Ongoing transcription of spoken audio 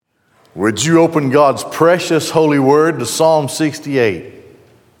Would you open God's precious holy word to Psalm 68?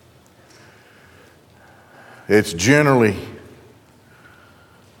 It's generally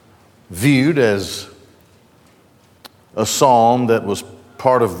viewed as a psalm that was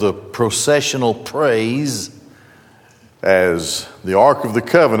part of the processional praise as the Ark of the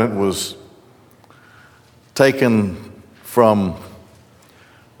Covenant was taken from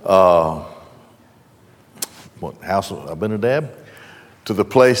House of Abinadab to the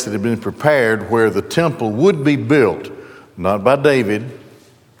place that had been prepared where the temple would be built, not by David,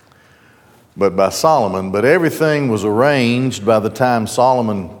 but by Solomon. But everything was arranged by the time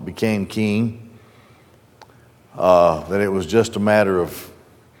Solomon became king, that it was just a matter of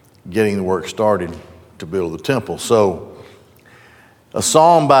getting the work started to build the temple. So a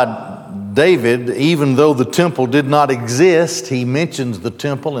psalm by David, even though the temple did not exist, he mentions the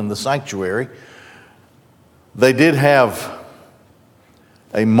temple and the sanctuary. They did have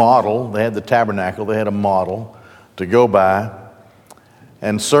a model. They had the tabernacle. They had a model to go by.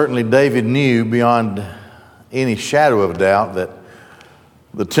 And certainly David knew beyond any shadow of a doubt that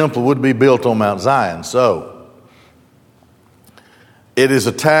the temple would be built on Mount Zion. So it is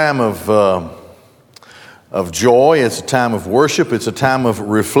a time of joy. It's a time of worship. It's a time of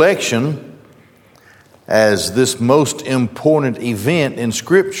reflection as this most important event in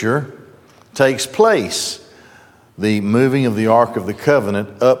Scripture takes place. The moving of the Ark of the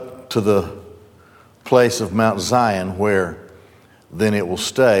Covenant up to the place of Mount Zion where then it will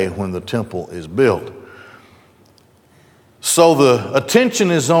stay when the temple is built. So the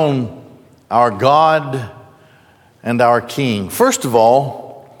attention is on our God and our King. First of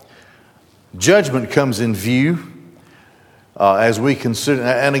all, judgment comes in view as we consider.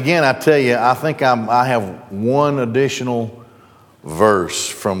 And again, I tell you, I think I have one additional verse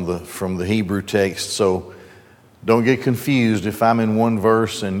from the Hebrew text. So don't get confused if I'm in one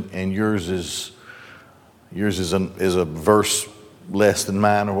verse and yours is a verse less than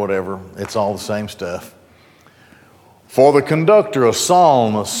mine or whatever. It's all the same stuff. For the conductor, a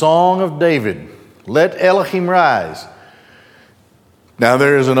psalm, a song of David. Let Elohim rise. Now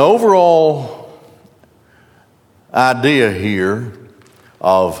there is an overall idea here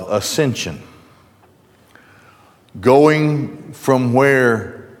of ascension. Going from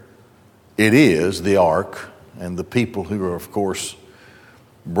where it is, the ark, and the people who are, of course,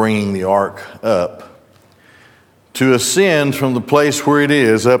 bringing the ark up, to ascend from the place where it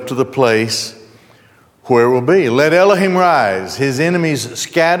is up to the place where it will be. Let Elohim rise, his enemies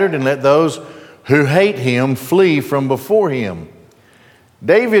scattered, and let those who hate him flee from before him.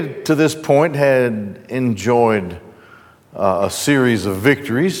 David, to this point, had enjoyed a series of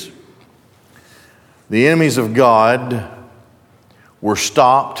victories. The enemies of God were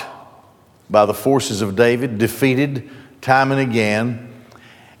stopped by the forces of David, defeated time and again.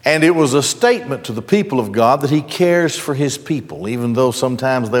 And it was a statement to the people of God that he cares for his people, even though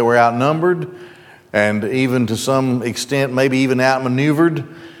sometimes they were outnumbered and even to some extent maybe even outmaneuvered.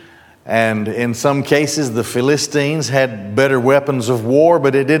 And in some cases the Philistines had better weapons of war,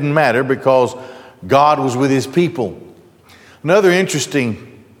 but it didn't matter because God was with his people. Another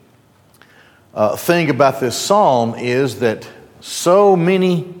interesting thing about this psalm is that so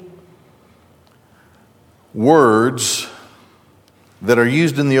many words that are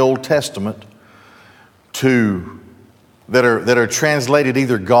used in the Old Testament that are translated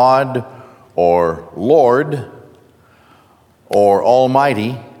either God or Lord or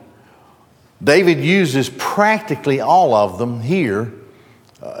Almighty, David uses practically all of them here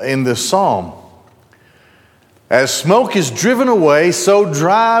in this psalm. As smoke is driven away, so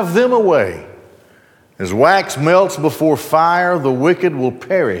drive them away. As wax melts before fire, the wicked will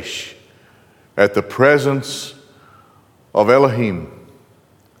perish at the presence of Elohim.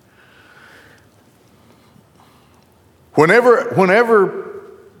 Whenever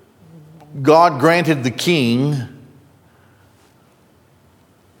God granted the king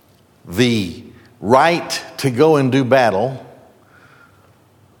the right to go and do battle,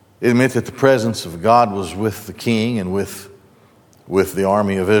 it meant that the presence of God was with the king and with the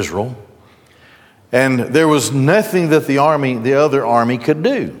army of Israel. And there was nothing that the other army could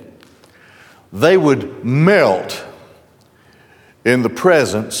do. They would melt in the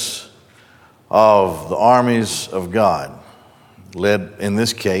presence of the armies of God, led in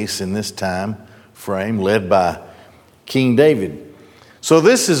this case, in this time frame, led by King David. So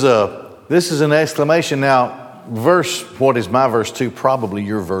this is an exclamation. Now, what is my verse 2? Probably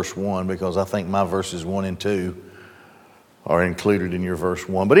your verse 1, because I think my verses 1 and 2 are included in your verse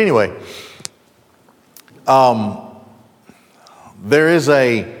 1. But anyway, there is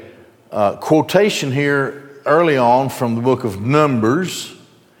a quotation here early on from the book of Numbers.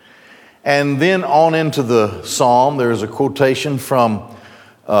 And then on into the psalm, there's a quotation from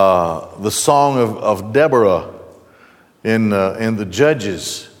the Song of Deborah in the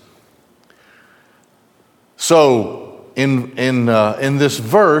Judges. So in this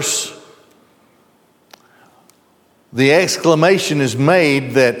verse, the exclamation is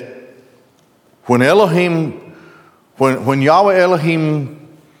made that when Yahweh Elohim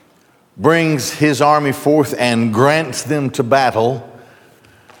brings his army forth and grants them to battle,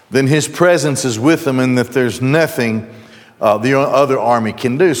 then his presence is with them, and that there's nothing the other army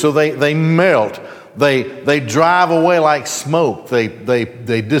can do. So they melt. They drive away like smoke.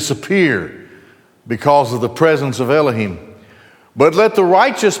 They disappear because of the presence of Elohim. But let the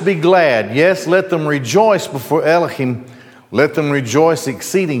righteous be glad. Yes, let them rejoice before Elohim. Let them rejoice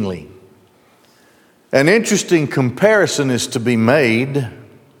exceedingly. An interesting comparison is to be made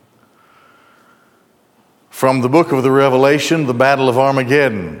from the book of the Revelation, the Battle of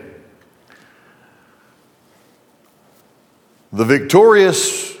Armageddon. The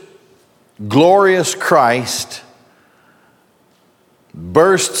victorious, glorious Christ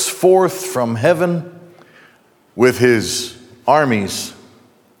bursts forth from heaven with his armies,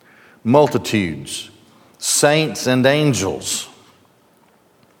 multitudes, saints and angels.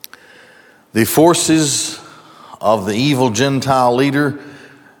 The forces of the evil Gentile leader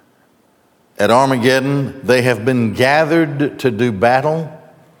at Armageddon, they have been gathered to do battle,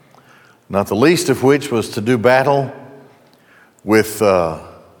 not the least of which was to do battle with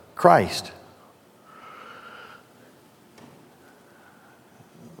Christ.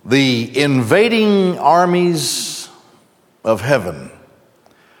 The invading armies of heaven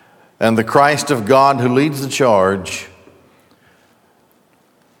and the Christ of God who leads the charge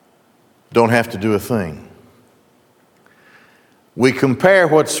don't have to do a thing. We compare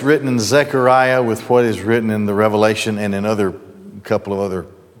what's written in Zechariah with what is written in the Revelation and in a couple of other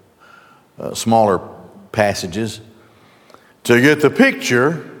smaller passages to get the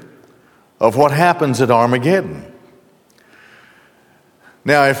picture of what happens at Armageddon.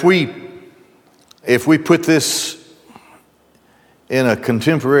 Now, if we put this in a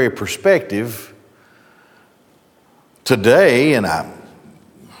contemporary perspective, today, and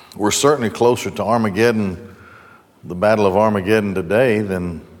we're certainly closer to Armageddon, the Battle of Armageddon today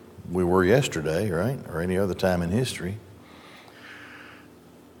than we were yesterday, right? Or any other time in history.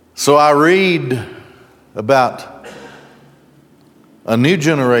 So I read about a new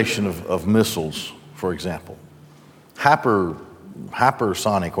generation of missiles, for example.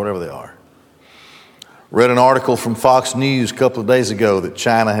 Hypersonic, whatever they are. Read an article from Fox News a couple of days ago that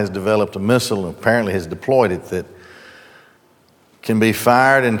China has developed a missile and apparently has deployed it that can be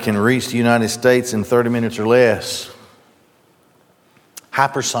fired and can reach the United States in 30 minutes or less.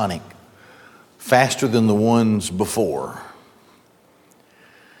 Hypersonic, faster than the ones before.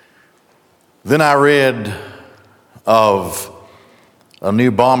 Then I read of a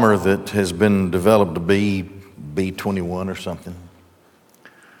new bomber that has been developed to be B-21 or something,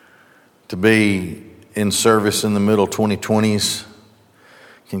 to be in service in the middle 2020s,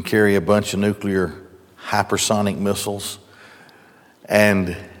 can carry a bunch of nuclear hypersonic missiles.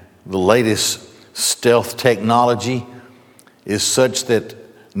 And the latest stealth technology is such that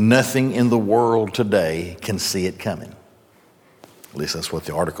nothing in the world today can see it coming. At least that's what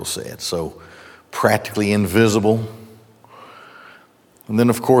the article said. So practically invisible. And then,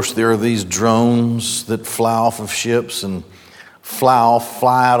 of course, there are these drones that fly off of ships and fly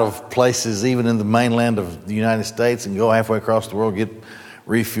out of places, even in the mainland of the United States, and go halfway across the world, get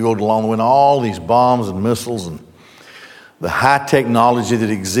refueled along the way. And all these bombs and missiles and the high technology that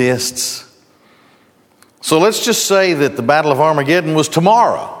exists. So let's just say that the Battle of Armageddon was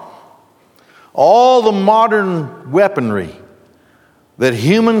tomorrow. All the modern weaponry that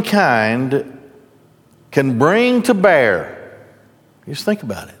humankind can bring to bear. Just think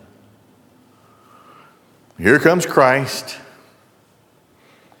about it. Here comes Christ.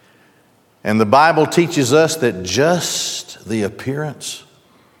 And the Bible teaches us that just the appearance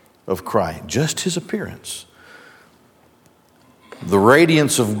of Christ, just his appearance, the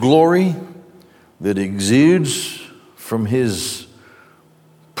radiance of glory that exudes from his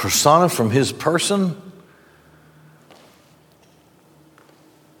persona, from his person,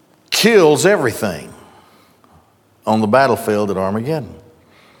 kills everything on the battlefield at Armageddon.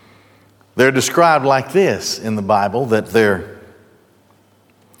 They're described like this in the Bible, that their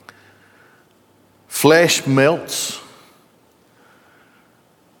flesh melts,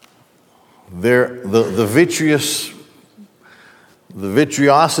 the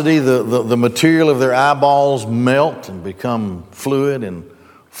vitreosity, the material of their eyeballs melt and become fluid and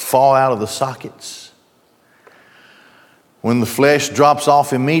fall out of the sockets. When the flesh drops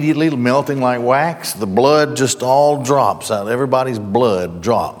off immediately, melting like wax, the blood just all drops out. Everybody's blood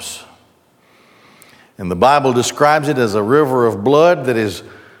drops. And the Bible describes it as a river of blood that is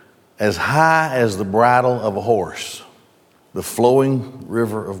as high as the bridle of a horse. The flowing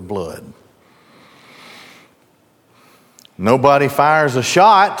river of blood. Nobody fires a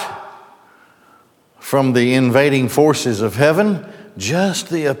shot from the invading forces of heaven,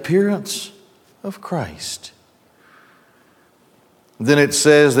 just the appearance of Christ. Then it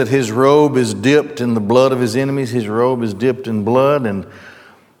says that his robe is dipped in the blood of his enemies. His robe is dipped in blood, and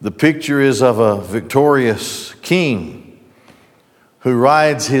the picture is of a victorious king who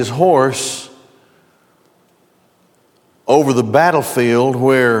rides his horse over the battlefield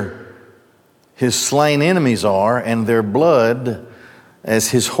where his slain enemies are, and their blood, as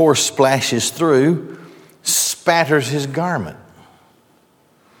his horse splashes through, spatters his garment.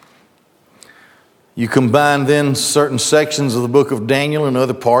 You combine then certain sections of the book of Daniel and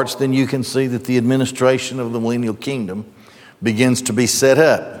other parts, then you can see that the administration of the millennial kingdom begins to be set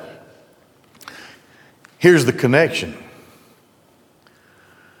up. Here's the connection.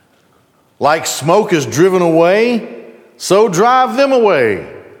 Like smoke is driven away, so drive them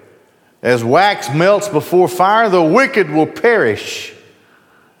away. As wax melts before fire, the wicked will perish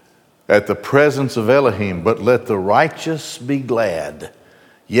at the presence of Elohim. But let the righteous be glad.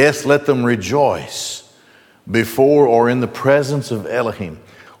 Yes, let them rejoice before or in the presence of Elohim.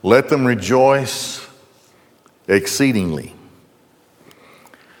 Let them rejoice exceedingly.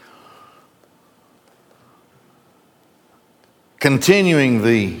 Continuing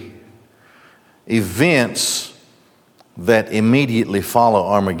the events that immediately follow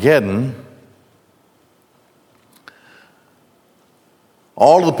Armageddon,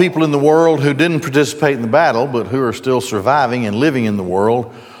 all of the people in the world who didn't participate in the battle, but who are still surviving and living in the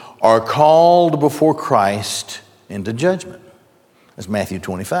world, are called before Christ into judgment. That's Matthew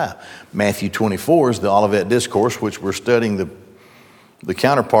 25. Matthew 24 is the Olivet Discourse, which we're studying the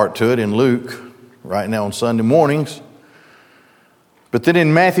counterpart to it in Luke right now on Sunday mornings. But then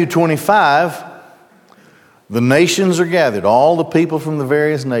in Matthew 25, the nations are gathered, all the people from the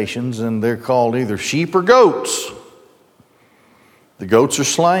various nations, and they're called either sheep or goats. The goats are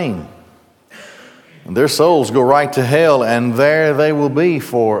slain, and their souls go right to hell, and there they will be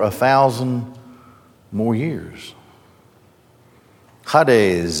for 1,000 more years.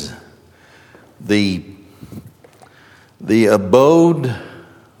 Hades, the abode,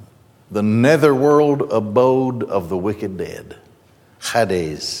 the netherworld abode of the wicked dead.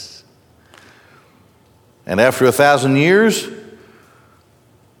 Hades. And after 1,000 years,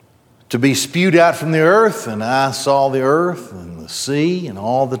 to be spewed out from the earth, and I saw the earth and the sea and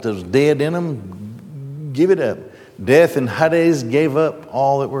all that was dead in them give it up. Death and Hades gave up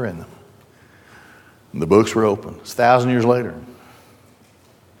all that were in them. And the books were opened. It's 1,000 years later.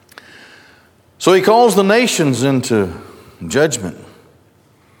 So he calls the nations into judgment.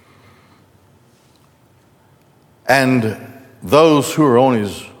 And those who are on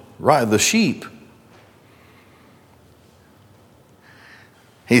his right, the sheep,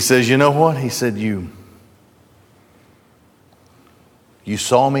 he says, you know what? He said, you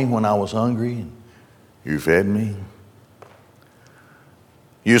saw me when I was hungry and you fed me.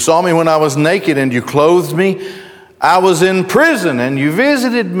 You saw me when I was naked and you clothed me. I was in prison and you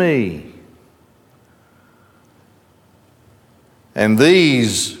visited me. And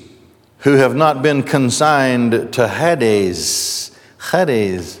these who have not been consigned to Hades,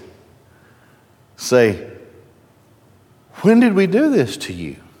 say, when did we do this to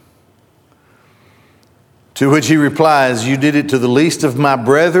you? To which he replies, you did it to the least of my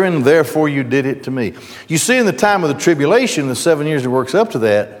brethren, therefore you did it to me. You see, in the time of the tribulation, the 7 years that works up to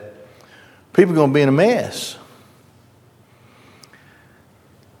that, people are going to be in a mess.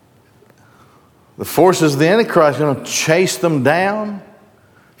 The forces of the Antichrist are going to chase them down.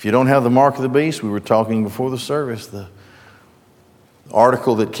 If you don't have the mark of the beast, we were talking before the service, the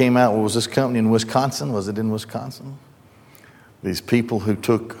article that came out, what was this company in Wisconsin? Was it in Wisconsin? These people who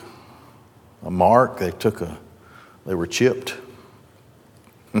took a mark, they were chipped.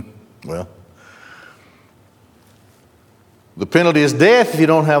 Well, the penalty is death if you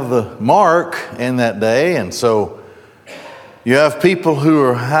don't have the mark in that day. And so you have people who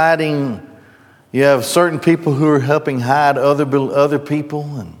are hiding. You have certain people who are helping hide other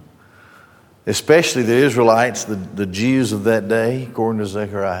people, and especially the Israelites, the Jews of that day, according to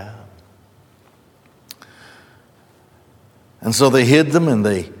Zechariah. And so they hid them, and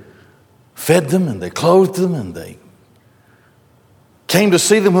they fed them, and they clothed them, and they came to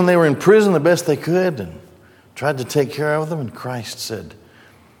see them when they were in prison the best they could, and tried to take care of them. And Christ said,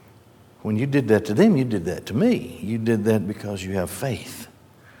 When you did that to them, you did that to me. You did that because you have faith.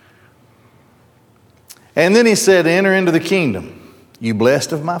 And then he said, enter into the kingdom, you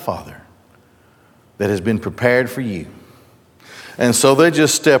blessed of my Father, that has been prepared for you. And so they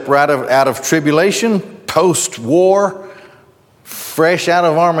just step right out of tribulation, post-war, fresh out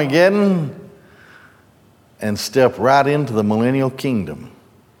of Armageddon, and step right into the millennial kingdom.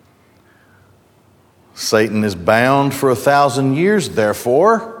 Satan is bound for 1,000 years,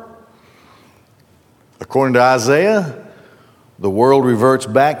 therefore, according to Isaiah, the world reverts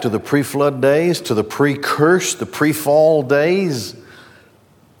back to the pre-flood days, to the pre-curse, the pre-fall days.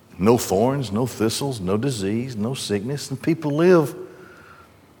 No thorns, no thistles, no disease, no sickness, and people live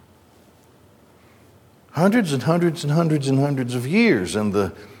hundreds and hundreds and hundreds and hundreds of years, and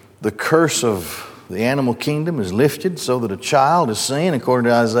the curse of the animal kingdom is lifted so that a child is seen, according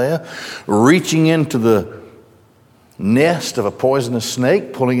to Isaiah, reaching into the nest of a poisonous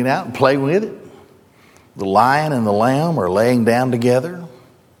snake, pulling it out and playing with it. The lion and the lamb are laying down together.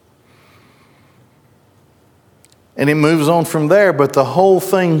 And it moves on from there, but the whole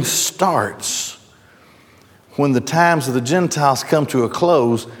thing starts when the times of the Gentiles come to a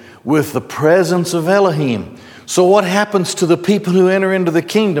close with the presence of Elohim. So what happens to the people who enter into the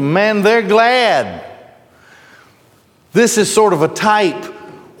kingdom? Man, they're glad. This is sort of a type.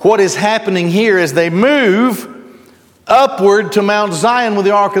 What is happening here as they move upward to Mount Zion with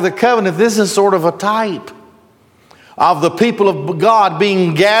the Ark of the Covenant, this is sort of a type of the people of God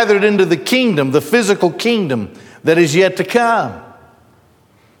being gathered into the kingdom, the physical kingdom that is yet to come.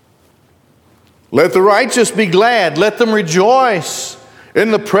 Let the righteous be glad. Let them rejoice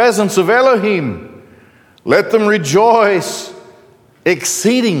in the presence of Elohim. Let them rejoice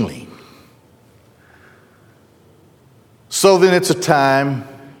exceedingly. So then it's a time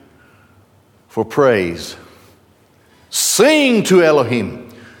for praise. Sing to Elohim.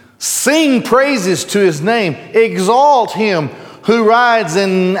 Sing praises to His name. Exalt Him who rides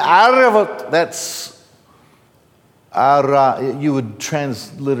in Aravat. That's you would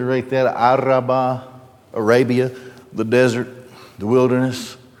transliterate that Araba, Arabia, the desert, the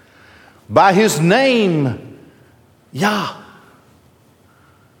wilderness. By His name, Yah.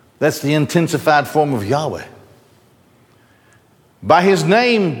 That's the intensified form of Yahweh. By His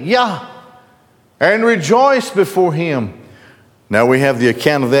name, Yah. And rejoice before Him. Now we have the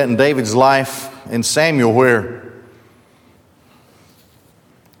account of that in David's life in Samuel, where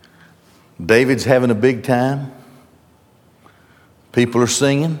David's having a big time. People are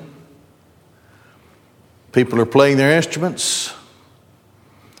singing. People are playing their instruments.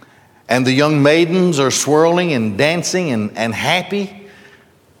 And the young maidens are swirling and dancing and happy.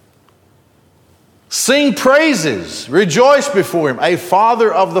 Sing praises. Rejoice before Him. A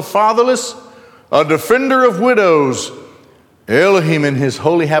father of the fatherless, a defender of widows, Elohim in His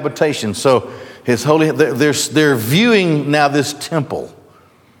holy habitation. So His holy, they're viewing now this temple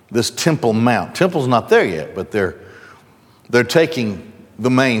mount. Temple's not there yet, but they're taking the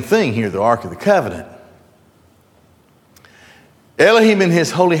main thing here, the Ark of the Covenant. Elohim in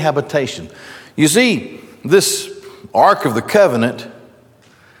His holy habitation. You see, this Ark of the Covenant,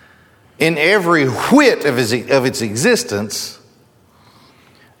 in every whit of its existence,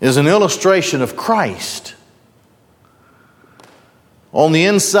 is an illustration of Christ. On the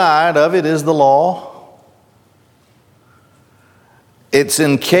inside of it is the law. It's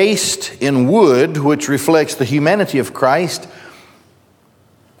encased in wood, which reflects the humanity of Christ,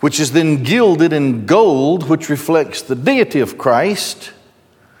 which is then gilded in gold, which reflects the deity of Christ,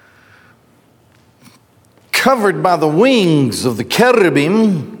 covered by the wings of the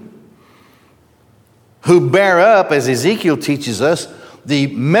cherubim, who bear up, as Ezekiel teaches us, the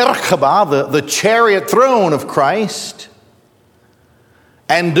Merkabah, the chariot throne of Christ,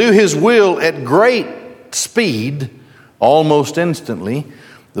 and do His will at great speed, almost instantly.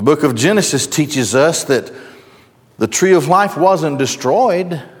 The book of Genesis teaches us that the tree of life wasn't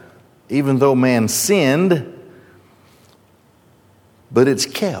destroyed, even though man sinned, but it's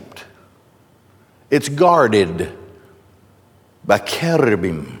kept. It's guarded by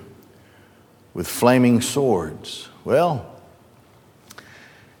cherubim with flaming swords. Well,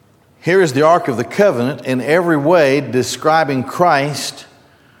 here is the Ark of the Covenant in every way describing Christ,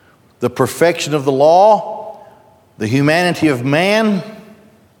 the perfection of the law, the humanity of man,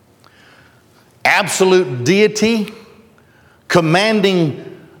 absolute deity, commanding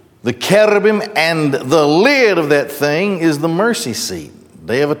the cherubim, and the lid of that thing is the mercy seat.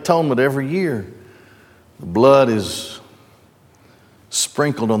 Day of Atonement every year. The blood is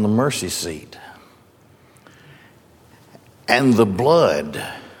sprinkled on the mercy seat. And the blood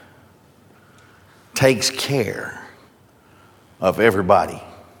takes care of everybody.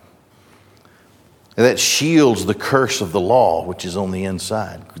 That shields the curse of the law, which is on the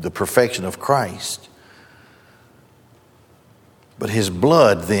inside, the perfection of Christ. But his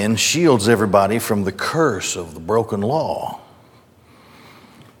blood then shields everybody from the curse of the broken law.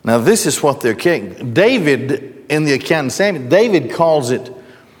 Now this is what they're carrying. David, in the account of Samuel, David calls it,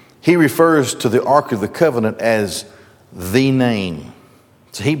 he refers to the Ark of the Covenant as the name.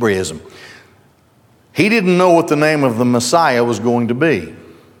 It's a Hebraism. He didn't know what the name of the Messiah was going to be.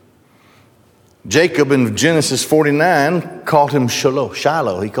 Jacob in Genesis 49 called him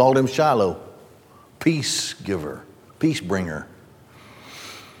Shiloh. He called him Shiloh, peace giver, peace bringer.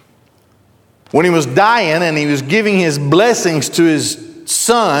 When he was dying and he was giving his blessings to his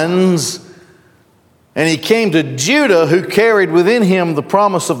sons, and he came to Judah, who carried within him the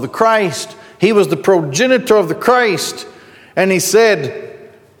promise of the Christ. He was the progenitor of the Christ. And he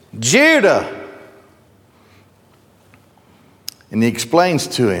said, Judah. And he explains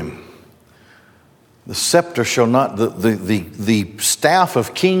to him, the scepter shall not, the staff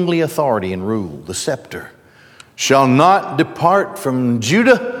of kingly authority and rule, the scepter, shall not depart from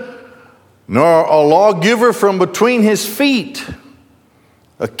Judah, nor a lawgiver from between his feet.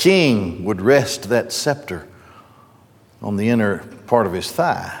 A king would rest that scepter on the inner part of his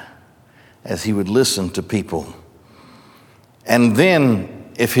thigh as he would listen to people. And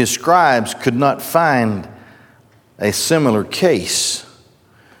then, if his scribes could not find a similar case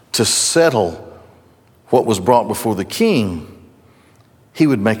to settle what was brought before the king, he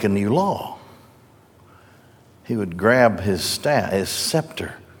would make a new law. He would grab his staff, his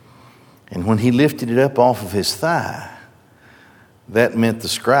scepter, and when he lifted it up off of his thigh, that meant the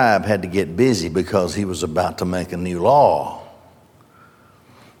scribe had to get busy because he was about to make a new law.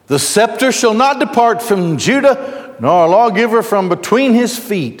 The scepter shall not depart from Judah, nor a lawgiver from between his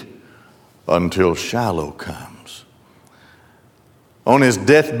feet, until Shiloh comes. On his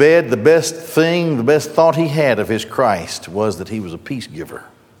deathbed, the best thought he had of his Christ was that he was a peace giver.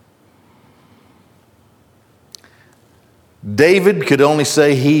 David could only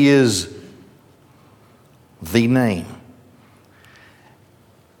say he is the name.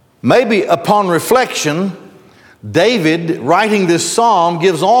 Maybe upon reflection, David, writing this psalm,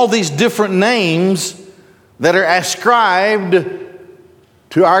 gives all these different names that are ascribed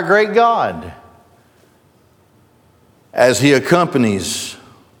to our great God as he accompanies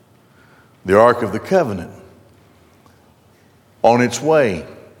the Ark of the Covenant on its way.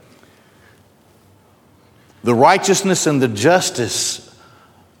 The righteousness and the justice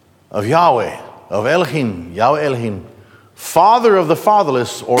of Yahweh, of Elohim, Yahweh Elohim, Father of the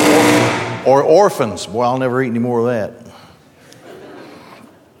fatherless or orphans. Boy, I'll never eat any more of that.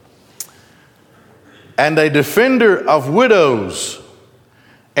 And a defender of widows.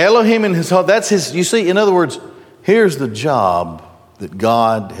 Elohim in his heart. That's his, you see, in other words, here's the job that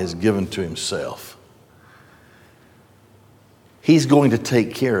God has given to himself. He's going to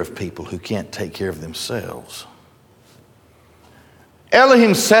take care of people who can't take care of themselves.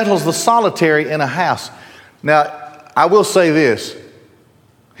 Elohim settles the solitary in a house. Now, I will say this.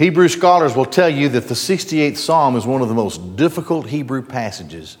 Hebrew scholars will tell you that the 68th Psalm is one of the most difficult Hebrew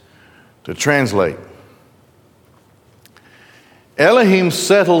passages to translate. Elohim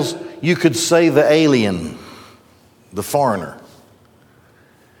settles, you could say, the alien, the foreigner,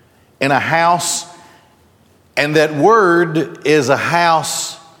 in a house, and that word is a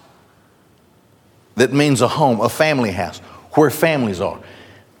house that means a home, a family house, where families are.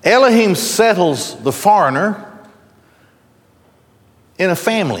 Elohim settles the foreigner in a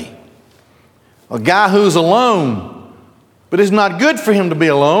family. A guy who's alone, but it's not good for him to be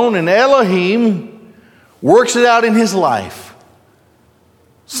alone, and Elohim works it out in his life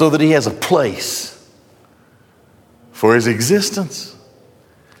so that he has a place for his existence.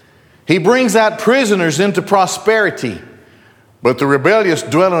 He brings out prisoners into prosperity, but the rebellious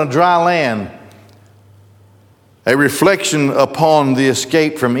dwell on a dry land. A reflection upon the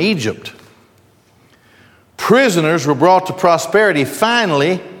escape from Egypt. Prisoners were brought to prosperity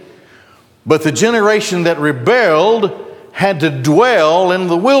finally, but the generation that rebelled had to dwell in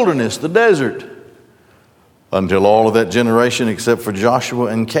the wilderness, the desert, until all of that generation, except for Joshua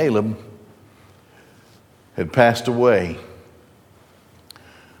and Caleb, had passed away.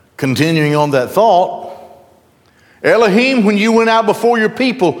 Continuing on that thought, Elohim, when you went out before your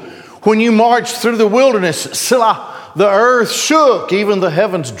people, when you marched through the wilderness, Selah, the earth shook, even the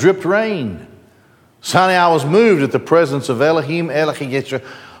heavens dripped rain. Sinai was moved at the presence of Elohim, Elohim,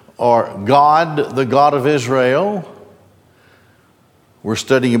 or God, the God of Israel. We're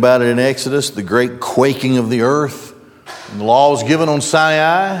studying about it in Exodus, the great quaking of the earth. And the law was given on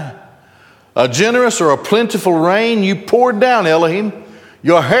Sinai. A generous or a plentiful rain you poured down, Elohim.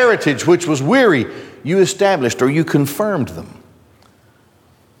 Your heritage, which was weary, you established, or you confirmed them.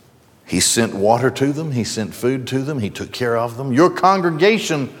 He sent water to them. He sent food to them. He took care of them. Your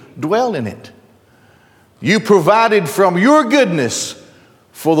congregation dwelled in it. You provided from your goodness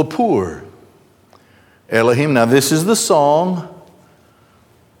for the poor. Elohim. Now this is the song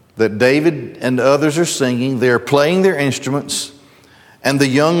that David and others are singing. They're playing their instruments, and the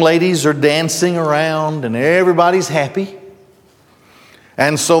young ladies are dancing around, and everybody's happy.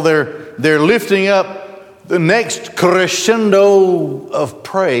 And so they're lifting up the next crescendo of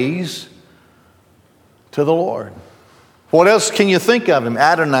praise to the Lord. What else can you think of him?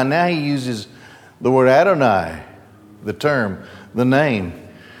 Adonai. Now he uses the word Adonai, the term, the name.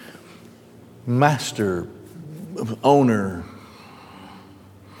 Master, owner.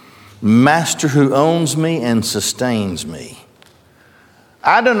 Master who owns me and sustains me.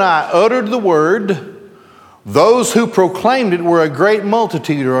 Adonai uttered the word. Those who proclaimed it were a great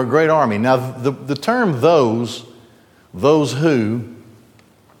multitude or a great army. Now, the term those who,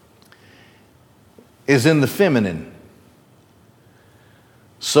 is in the feminine.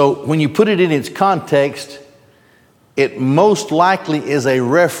 So when you put it in its context, it most likely is a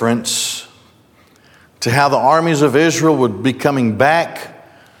reference to how the armies of Israel would be coming back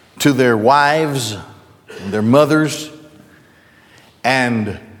to their wives and their mothers,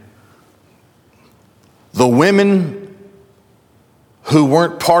 and the women who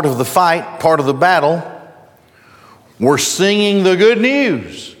weren't part of the fight, part of the battle, were singing the good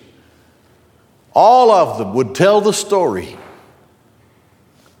news. All of them would tell the story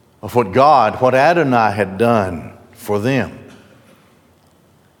of what Adonai had done for them.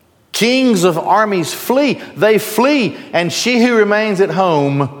 Kings of armies flee. They flee, and she who remains at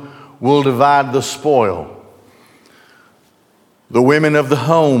home will divide the spoil. The women of the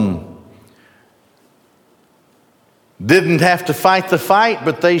home didn't have to fight the fight,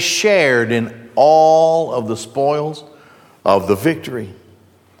 but they shared in all of the spoils of the victory.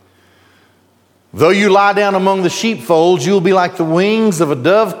 Though you lie down among the sheepfolds, you'll be like the wings of a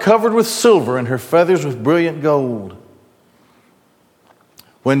dove covered with silver and her feathers with brilliant gold.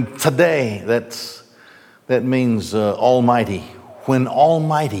 When today, that means Almighty. When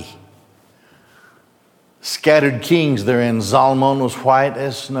Almighty scattered kings therein, Zalmon was white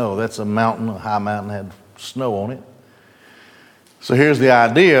as snow. That's a mountain, a high mountain had snow on it. So here's the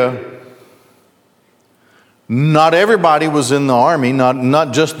idea. Not everybody was in the army,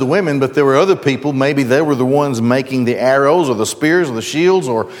 not just the women, but there were other people. Maybe they were the ones making the arrows or the spears or the shields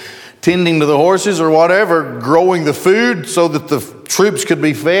or tending to the horses or whatever, growing the food so that the troops could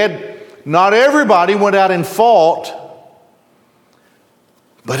be fed. Not everybody went out and fought,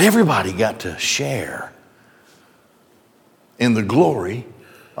 but everybody got to share in the glory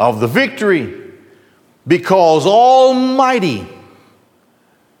of the victory because Almighty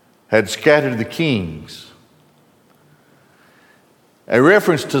had scattered the kings. A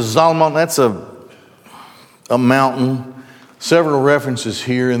reference to Zalmon, that's a mountain. Several references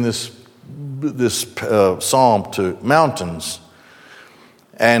here in this psalm to mountains.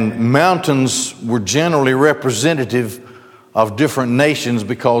 And mountains were generally representative of different nations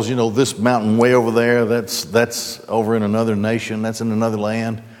because, this mountain way over there, that's over in another nation, that's in another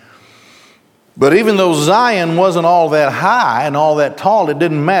land. But even though Zion wasn't all that high and all that tall, it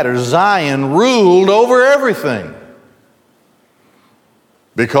didn't matter. Zion ruled over everything.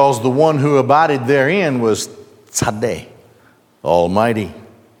 Because the one who abided therein was Tzadeh, Almighty.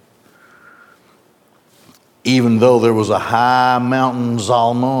 Even though there was a high mountain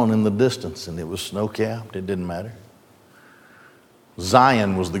Zalmon in the distance and it was snow-capped, it didn't matter.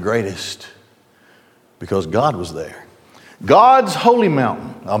 Zion was the greatest because God was there. God's holy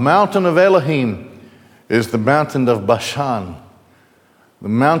mountain, a mountain of Elohim, is the mountain of Bashan. The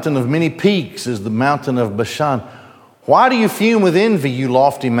mountain of many peaks is the mountain of Bashan. Why do you fume with envy, you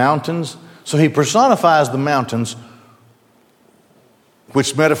lofty mountains? So he personifies the mountains,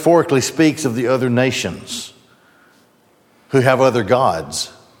 which metaphorically speaks of the other nations who have other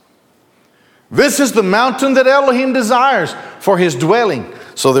gods. This is the mountain that Elohim desires for his dwelling.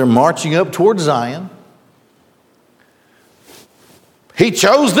 So they're marching up toward Zion. He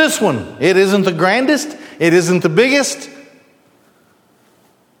chose this one. It isn't the grandest. It isn't the biggest.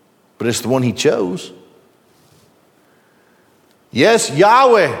 But it's the one he chose. Yes,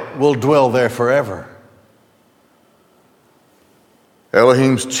 Yahweh will dwell there forever.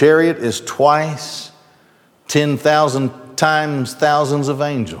 Elohim's chariot is twice 10,000 times thousands of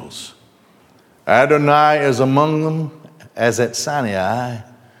angels. Adonai is among them as at Sinai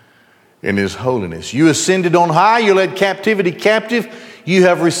in his holiness. You ascended on high, you led captivity captive. You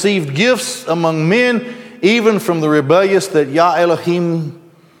have received gifts among men. even from the rebellious, that Yah Elohim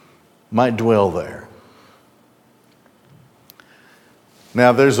might dwell there.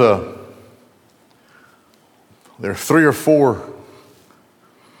 Now there are 3 or 4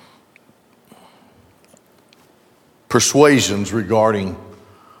 persuasions regarding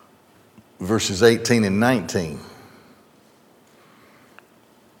verses 18 and 19.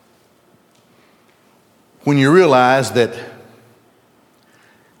 When you realize that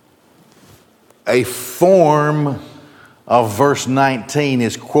a form of verse 19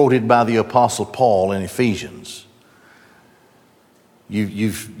 is quoted by the Apostle Paul in Ephesians.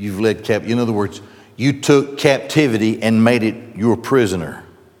 You've led captive. In other words, you took captivity and made it your prisoner.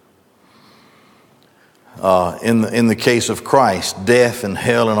 In the case of Christ, death and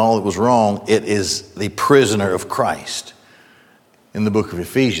hell and all that was wrong, it is the prisoner of Christ in the book of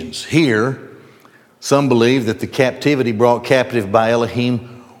Ephesians. Here, some believe that the captivity brought captive by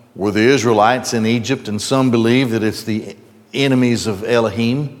Elohim were the Israelites in Egypt, and some believe that it's the enemies of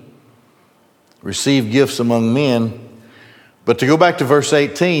Elohim, received gifts among men. But to go back to verse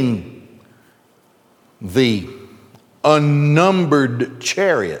 18, the unnumbered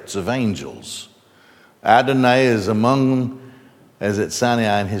chariots of angels, Adonai is among them as at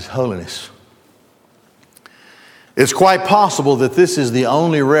Sinai in his holiness. It's quite possible that this is the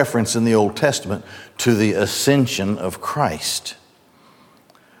only reference in the Old Testament to the ascension of Christ.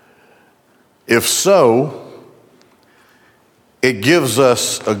 If so, it gives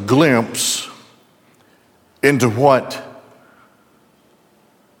us a glimpse into what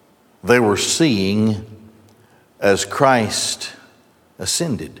they were seeing as Christ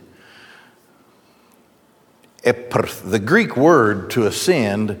ascended. The Greek word to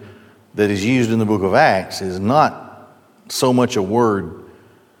ascend that is used in the book of Acts is not so much a word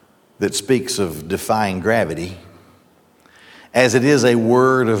that speaks of defying gravity as it is a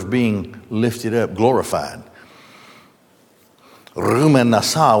word of being lifted up, glorified. Rum and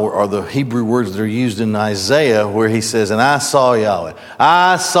Nasa are the Hebrew words that are used in Isaiah where he says, and I saw Yahweh,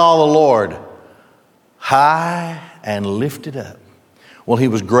 I saw the Lord high and lifted up. Well, he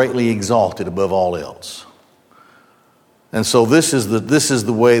was greatly exalted above all else. And so this is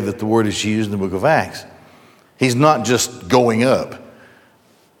the way that the word is used in the book of Acts. He's not just going up.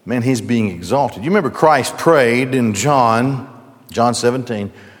 Man, he's being exalted. You remember Christ prayed in John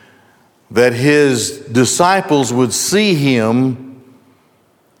 17, that his disciples would see him,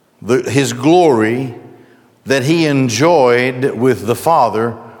 his glory that he enjoyed with the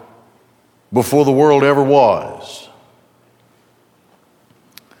Father before the world ever was.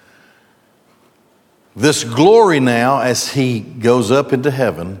 This glory now, as he goes up into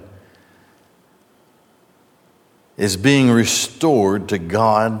heaven, is being restored to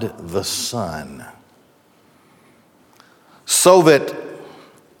God the Son. So that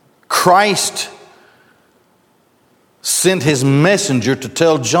Christ sent his messenger to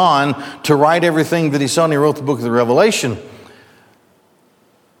tell John to write everything that he saw, and he wrote the book of the Revelation.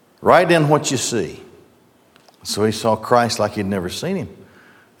 Write down what you see. So he saw Christ like he'd never seen him,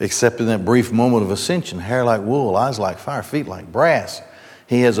 except in that brief moment of ascension. Hair like wool, eyes like fire, feet like brass.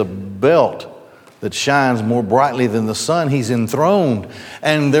 He has a belt that shines more brightly than the sun. He's enthroned.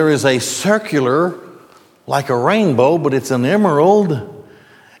 And there is a circular, like a rainbow, but it's an emerald.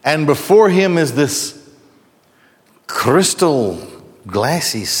 And before him is this crystal,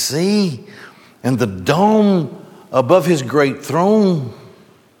 glassy sea. And the dome above his great throne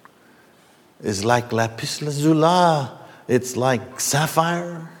is like lapis lazuli. It's like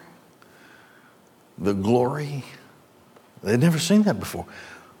sapphire. The glory. They'd never seen that before.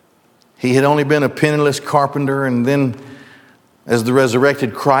 He had only been a penniless carpenter, and then as the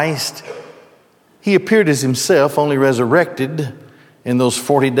resurrected Christ, he appeared as himself, only resurrected in those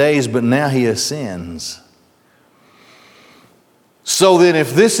 40 days, but now he ascends. So that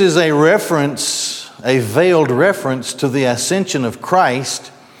if this is a reference, a veiled reference to the ascension of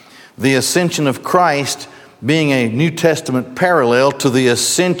Christ, the ascension of Christ being a New Testament parallel to the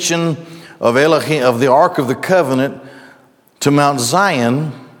ascension of Elohim, of the Ark of the Covenant to Mount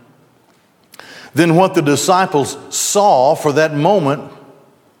Zion, then what the disciples saw for that moment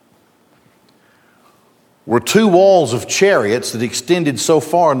were 2 walls of chariots that extended so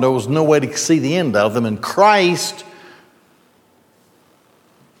far and there was no way to see the end of them. And Christ,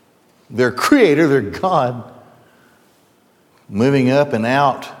 their Creator, their God, moving up and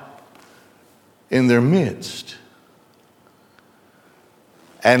out in their midst.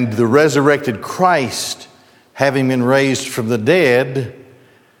 And the resurrected Christ, having been raised from the dead,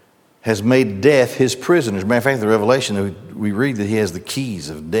 has made death his prisoner. As a matter of fact, in the Revelation, we read that he has the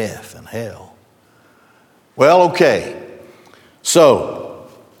keys of death and hell. Well, okay. So,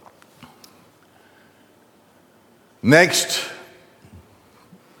 Next,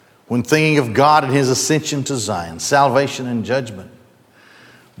 when thinking of God and his ascension to Zion, salvation and judgment.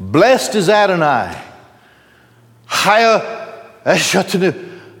 Blessed is Adonai.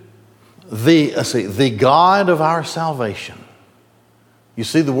 The God of our salvation. You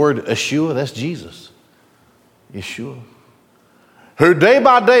see the word Yeshua? That's Jesus. Yeshua. Who day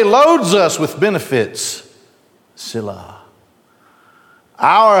by day loads us with benefits. Selah.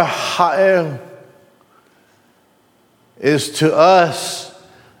 Our Ha'el is to us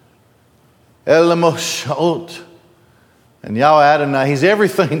El Moshaot. And Yahweh Adonai, he's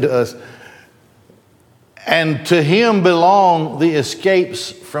everything to us. And to him belong the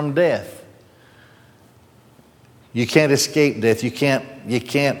escapes from death. You can't escape death. You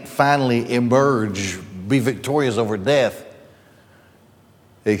can't finally emerge, be victorious over death,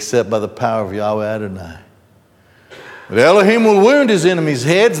 except by the power of Yahweh Adonai. But Elohim will wound his enemies'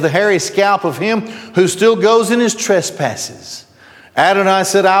 heads, the hairy scalp of him who still goes in his trespasses. Adonai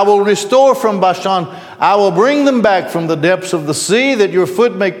said, I will restore from Bashan. I will bring them back from the depths of the sea, that your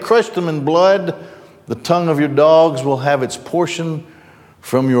foot may crush them in blood. The tongue of your dogs will have its portion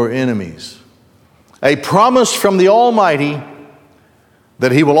from your enemies. A promise from the Almighty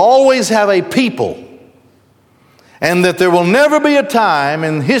that he will always have a people, and that there will never be a time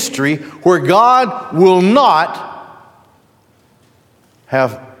in history where God will not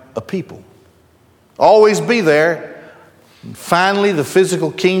have a people. Always be there. And finally, the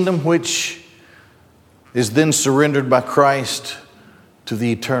physical kingdom, which is then surrendered by Christ to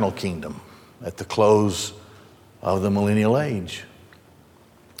the eternal kingdom at the close of the millennial age.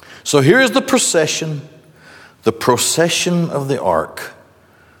 So here is the procession of the ark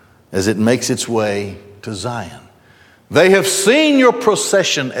as it makes its way to Zion. They have seen your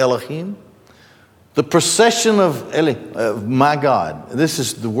procession, Elohim. The procession of my God. This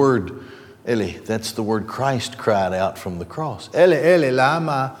is the word Eli. That's the word Christ cried out from the cross. Eli, Eli,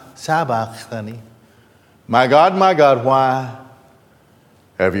 lama sabachthani. My God, why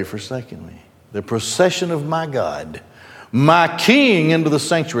have you forsaken me? The procession of my God, my King, into the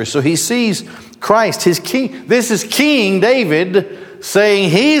sanctuary. So he sees Christ, his King. This is King David saying,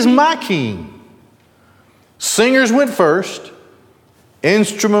 he's my King. Singers went first.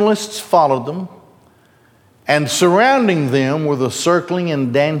 Instrumentalists followed them. And surrounding them were the circling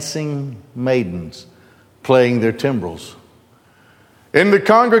and dancing maidens playing their timbrels. In the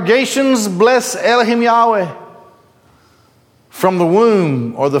congregations, bless Elohim Yahweh from the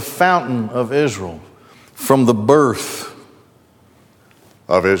womb or the fountain of Israel, from the birth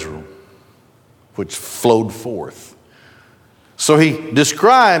of Israel, which flowed forth. So he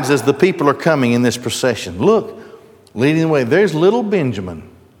describes as the people are coming in this procession. Look, leading the way, there's little Benjamin,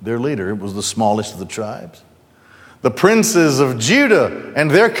 their leader. It was the smallest of the tribes. The princes of Judah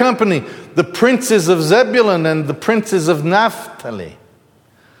and their company, the princes of Zebulun and the princes of Naphtali.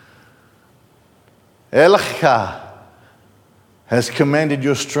 Elohecha has commanded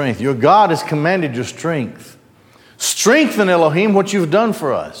your strength. Your God has commanded your strength. Strengthen, Elohim, what you've done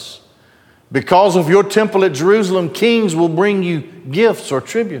for us. Because of your temple at Jerusalem, kings will bring you gifts or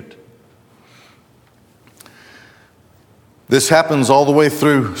tribute. This happens all the way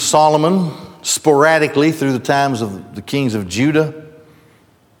through Solomon, sporadically through the times of the kings of Judah,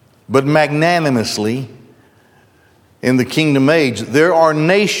 but magnanimously in the kingdom age. There are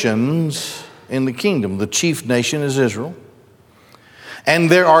nations in the kingdom. The chief nation is Israel. And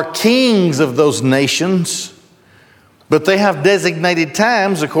there are kings of those nations, but they have designated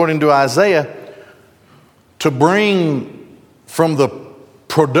times, according to Isaiah, to bring from the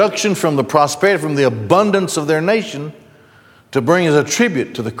production, from the prosperity, from the abundance of their nation, to bring as a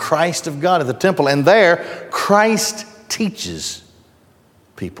tribute to the Christ of God at the temple. And there, Christ teaches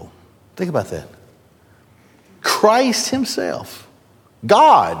people. Think about that. Christ himself,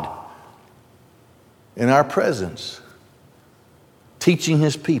 God, in our presence, teaching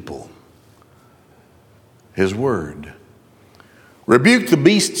his people his word. Rebuke the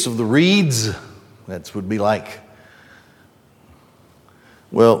beasts of the reeds. That would be like,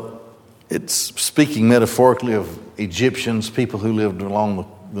 well, it's speaking metaphorically of Egyptians, people who lived along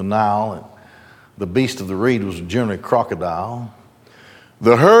the Nile. And the beast of the reed was generally a crocodile.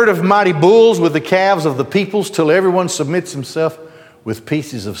 The herd of mighty bulls with the calves of the peoples, till everyone submits himself with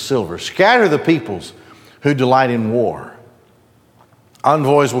pieces of silver. Scatter the peoples who delight in war.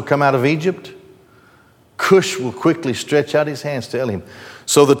 Envoys will come out of Egypt. Cush will quickly stretch out his hands to Elohim.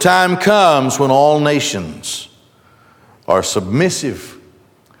 So the time comes when all nations are submissive.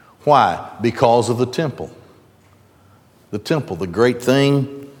 Why? Because of the temple. The temple, the great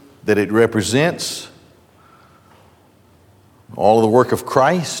thing that it represents. All of the work of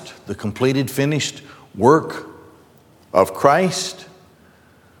Christ, the completed, finished work of Christ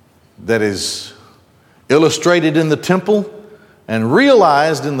that is illustrated in the temple and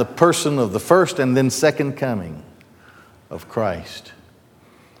realized in the person of the first and then second coming of Christ.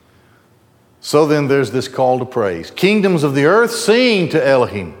 So then there's this call to praise. Kingdoms of the earth, sing to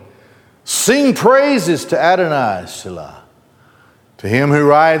Elohim. Sing praises to Adonai, Selah. To him who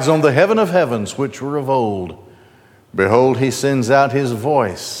rides on the heaven of heavens, which were of old. Behold, he sends out his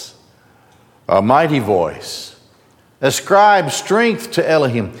voice, a mighty voice. Ascribe strength to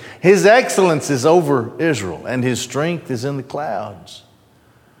Elohim. His excellence is over Israel, and his strength is in the clouds.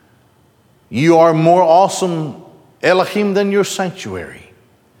 You are more awesome, Elohim, than your sanctuary.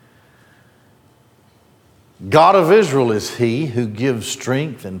 God of Israel is he who gives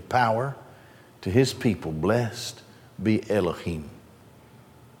strength and power to his people. Blessed be Elohim.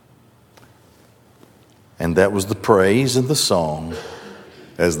 And that was the praise and the song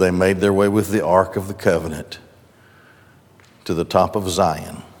as they made their way with the Ark of the Covenant to the top of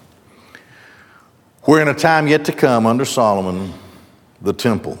Zion, where in a time yet to come under Solomon, the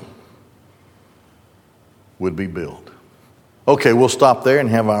temple would be built. Okay, we'll stop there and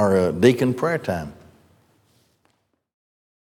have our deacon prayer time.